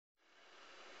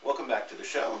welcome back to the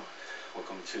show.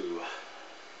 Welcome to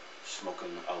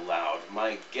Smokin' Aloud.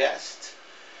 My guest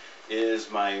is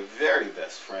my very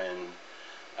best friend,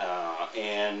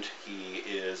 and he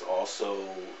is also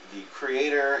the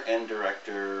creator and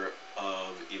director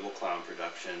of Evil Clown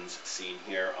Productions, seen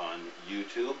here on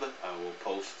YouTube. I will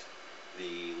post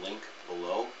the link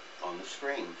below on the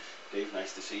screen. Dave,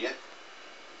 nice to see you.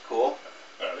 Cool.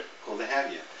 Howdy. Cool to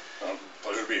have you.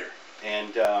 Pleasure to be here.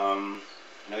 And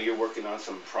I know you're working on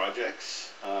some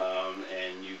projects,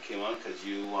 and you came on because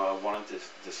you wanted to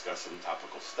discuss some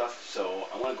topical stuff. So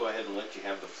I want to go ahead and let you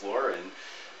have the floor and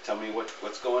tell me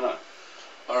what's going on.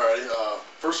 Alright,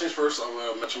 first things first, I'm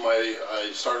going to mention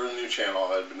I started a new channel.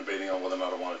 I've been debating on whether or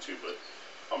not I wanted to, but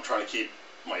I'm trying to keep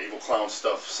my Evil Clown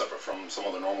stuff separate from some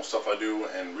of the normal stuff I do,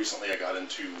 and recently I got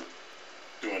into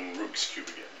doing Rubik's Cube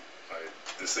again.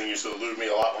 This thing used to elude me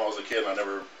a lot when I was a kid, and I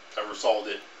never ever solved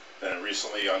it. And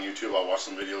recently on YouTube I watched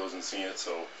some videos and seen it,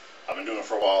 so I've been doing it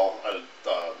for a while.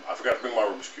 I forgot to bring my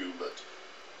Rubik's Cube,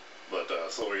 but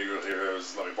so there you go. Here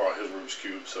is, let me borrow his Rubik's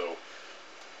Cube. So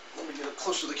let me get it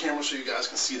closer to the camera so you guys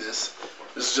can see this.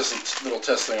 This is just a little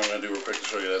test thing I'm going to do real quick to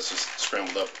show you. That's just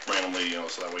scrambled up randomly, you know,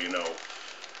 so that way you know.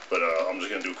 But I'm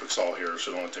just going to do a quick solve here. It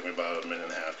should only take me about a minute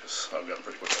and a half because I've gotten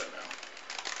pretty quick at it now.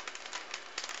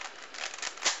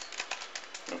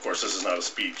 And of course, this is not a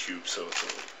speed cube, so it's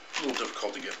a little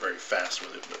difficult to get very fast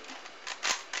with it. But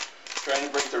Trying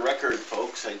to break the record,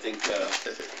 folks. I think,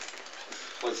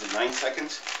 was it 9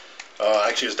 seconds?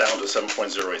 Actually, it's down to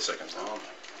 7.08 seconds now. Oh my God.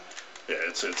 Yeah,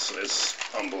 it's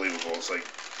unbelievable. It's like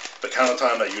the kind of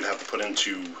time that you'd have to put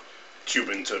into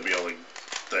cubing to be able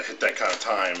to hit that kind of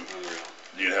time. Unreal.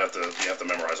 You have to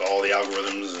memorize all the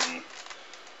algorithms, and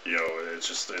you know, it's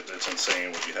just it's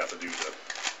insane what you'd have to do to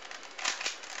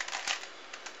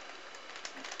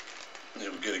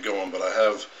get it going. But I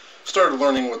have started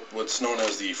learning what's known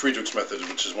as the Friedrichs method,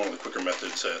 which is one of the quicker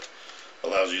methods that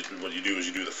allows you. What you do is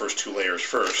you do the first 2 layers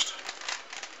first,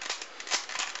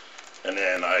 and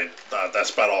then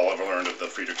that's about all I've learned of the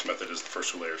Friedrichs method, is the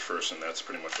first 2 layers first, and that's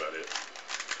pretty much about it.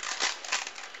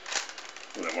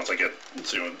 And then once I get,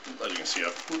 as you can see,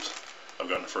 I've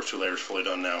gotten the first 2 layers fully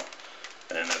done now,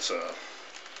 and that's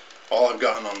all I've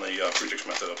gotten on the Friedrichs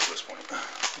method up to this point.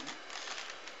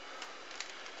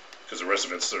 Because the rest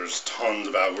of it, there's tons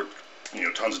of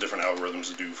tons of different algorithms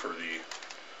to do for the.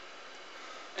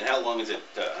 And how long is it?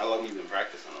 How long have you been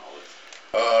practicing all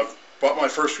this? Bought my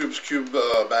first Rubik's Cube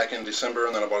back in December,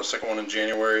 and then I bought a second one in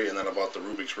January, and then I bought the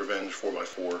Rubik's Revenge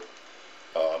 4x4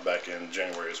 back in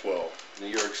January as well. Now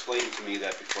you were explaining to me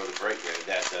that before the break,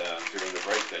 during the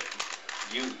break, that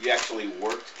you actually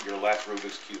worked your last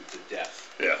Rubik's Cube to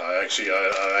death. Yeah, I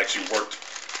actually worked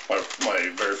my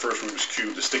very first Rubik's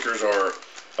Cube. The stickers are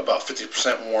about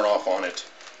 50% worn off on it,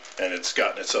 and it's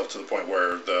gotten itself to the point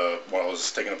where when I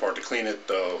was taking it apart to clean it,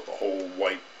 the whole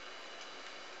white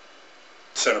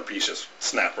centerpiece just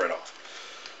snapped right off.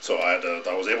 So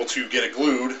I was able to get it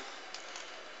glued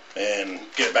and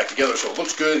get it back together so it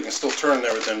looks good. It can still turn and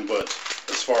everything, but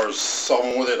as far as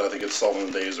solving with it, I think its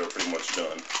solving days are pretty much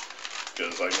done.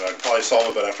 Because I can probably solve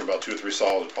it, but after about 2 or 3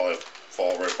 solves, it'll probably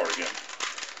fall right apart again.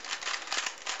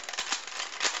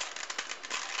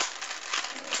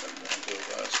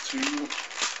 Last 2,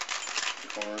 the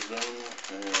corner's done,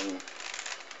 and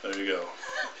there you go.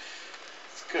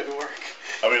 It's good work.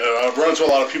 I mean, I've run into a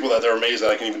lot of people that they're amazed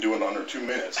that I can even do it in under 2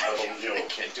 minutes. I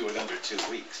can't do it under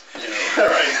 2 weeks. You know,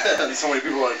 right? And so many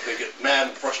people they get mad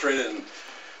and frustrated, and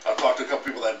I've talked to a couple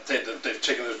people that they've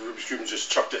taken this Rubik's Cube and just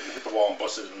chucked it and hit the wall and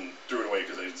busted it and threw it away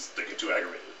because they get too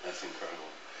aggravated. That's incredible.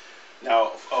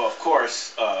 Now, of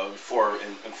course, for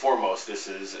and foremost, this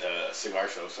is a cigar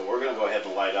show, so we're going to go ahead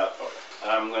and light up.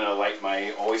 I'm going to light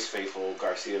my always faithful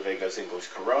Garcia Vegas English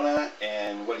Corona,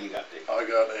 and what do you got, Dave? I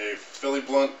got a Philly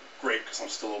Blunt Grape because I'm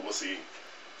still a wussy,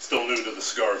 still new to the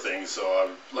cigar thing, so I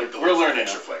like the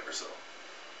extra flavor. So.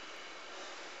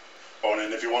 Oh,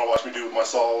 and if you want to watch me do with my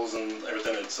solves and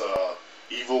everything, it's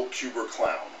Evil Cuber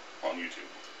Clown on YouTube.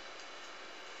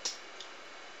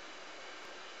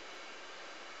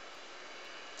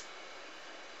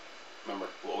 Remember,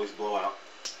 we'll always blow out.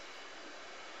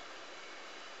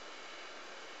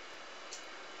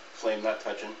 Flame not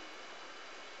touching.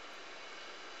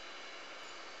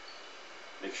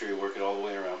 Make sure you work it all the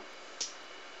way around.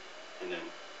 And then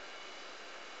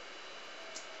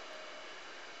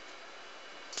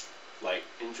light,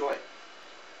 enjoy.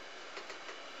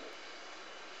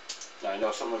 Now I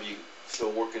know some of you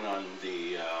still working on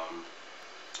the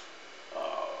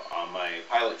on my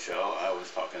pilot show. I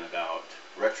was talking about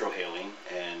retrohaling,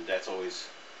 and that's always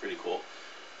pretty cool.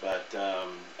 But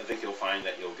I think you'll find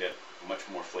that you'll get much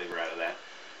more flavor out of that,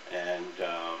 and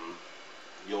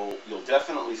you'll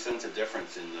definitely sense a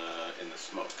difference in the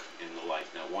smoke, in the light.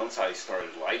 Now, once I started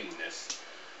lighting this,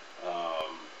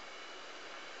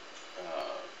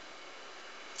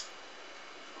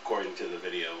 according to the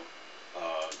video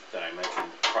that I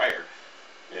mentioned prior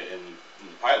in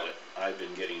the pilot, I've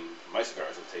been getting my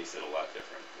cigars have tasted a lot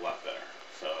different, a lot better.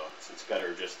 So it's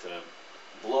better just to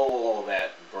blow all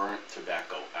that burnt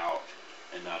tobacco out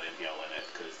and not inhale in it,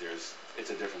 because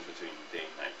it's a difference between day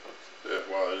and night, folks. Yeah,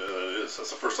 well, it is. That's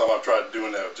the first time I've tried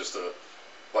doing that, just to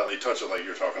lightly touch it like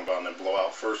you're talking about, and then blow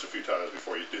out first a few times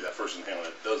before you do that first inhaling.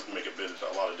 It does make a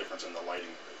lot of difference in the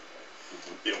lighting.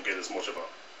 You don't get as much of a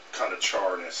kind of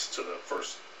charness to the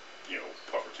first,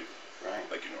 puff or two, right,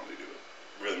 like you normally do.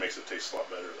 It really makes it taste a lot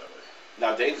better that way.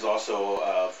 Now, Dave's also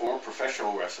a former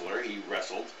professional wrestler. He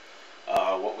wrestled.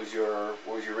 What was your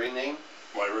ring name?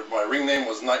 My ring name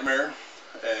was Nightmare,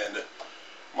 and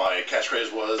my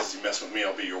catchphrase was, "You mess with me,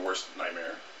 I'll be your worst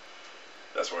nightmare."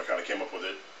 That's where I kind of came up with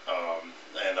it.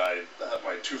 And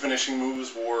my two finishing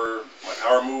moves were, my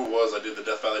power move was I did the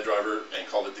Death Valley Driver and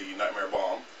called it the Nightmare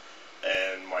Bomb.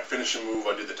 And my finishing move,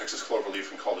 I did the Texas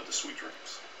Cloverleaf and called it the Sweet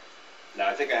Dreams. Now,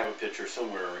 I think I have a picture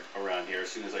somewhere around here.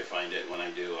 As soon as I find it, when I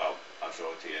do, I'll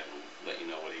show it to you and let you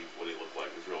know what he looked like.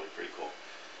 It was really pretty cool.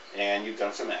 And you've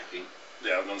done some acting.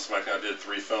 Yeah, I've done some acting. I did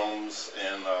 3 films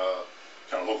and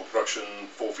kind of local production,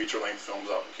 full feature-length films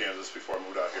out in Kansas before I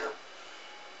moved out here.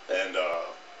 And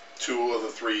 2 of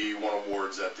the 3 won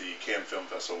awards at the Cannes Film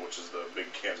Festival, which is the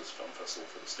big Kansas film festival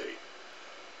for the state.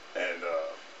 And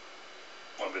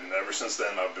ever since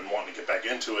then, I've been wanting to get back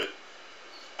into it.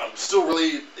 I'm still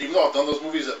really, even though I've done those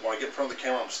movies, that when I get in front of the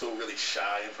camera, I'm still really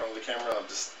shy in front of the camera.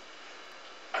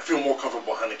 I feel more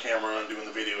comfortable behind the camera and doing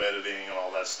the video editing and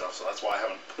all that stuff. So that's why I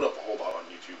haven't put up a whole lot on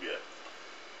YouTube yet,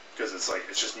 because it's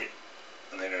just me.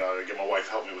 And then I get my wife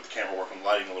help me with the camera work and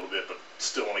lighting a little bit, but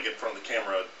still, when I get in front of the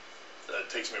camera, it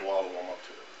takes me a while to warm up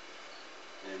to it.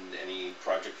 And any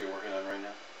project you're working on right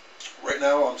now? Right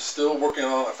now, I'm still working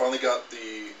on. I finally got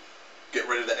get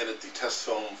ready to edit the test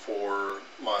film for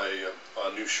my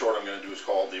new short I'm going to do. Is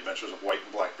called The Adventures of White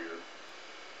and Blackbeard.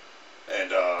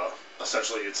 And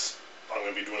essentially, I'm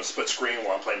going to be doing a split screen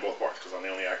where I'm playing both parts, because I'm the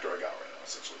only actor I got right now,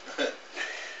 essentially.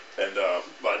 And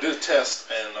but I did a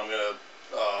test, and I'm going to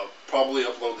probably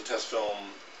upload the test film,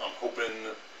 I'm hoping,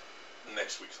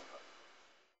 next week sometime.